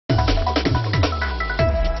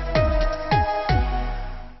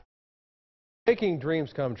Making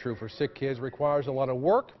dreams come true for sick kids requires a lot of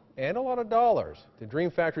work and a lot of dollars. The Dream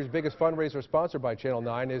Factory's biggest fundraiser, sponsored by Channel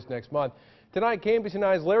 9, is next month. Tonight, KMBC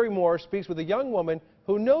 9's Larry Moore speaks with a young woman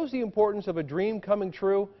who knows the importance of a dream coming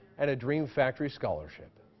true and a Dream Factory scholarship.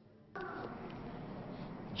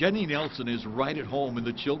 Jenny Nelson is right at home in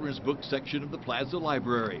the children's book section of the Plaza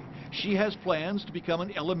Library. She has plans to become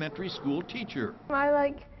an elementary school teacher. I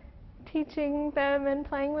like teaching them and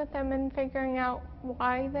playing with them and figuring out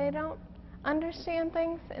why they don't understand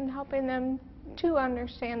things and helping them to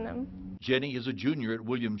understand them. Jenny is a junior at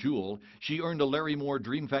William Jewell. She earned a Larry Moore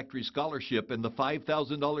Dream Factory scholarship, and the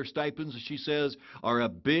 $5,000 stipends, she says, are a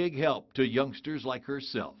big help to youngsters like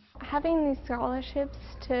herself. Having these scholarships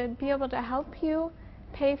to be able to help you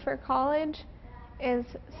pay for college is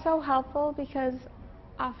so helpful because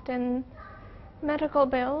often medical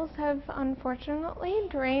bills have unfortunately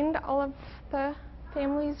drained all of the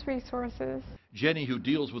family's resources. Jenny, who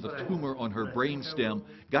deals with a tumor on her brainstem,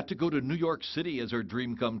 got to go to New York City as her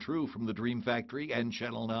dream come true from the Dream Factory and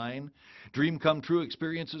Channel 9. Dream come true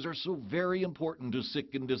experiences are so very important to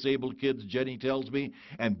sick and disabled kids, Jenny tells me,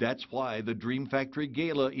 and that's why the Dream Factory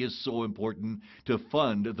Gala is so important to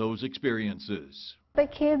fund those experiences. The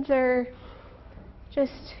kids are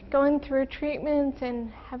just going through treatments and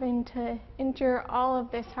having to endure all of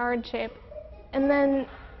this hardship, and then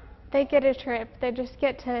they get a trip. They just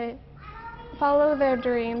get to follow their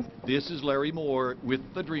dreams. This is Larry Moore with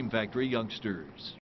the Dream Factory youngsters.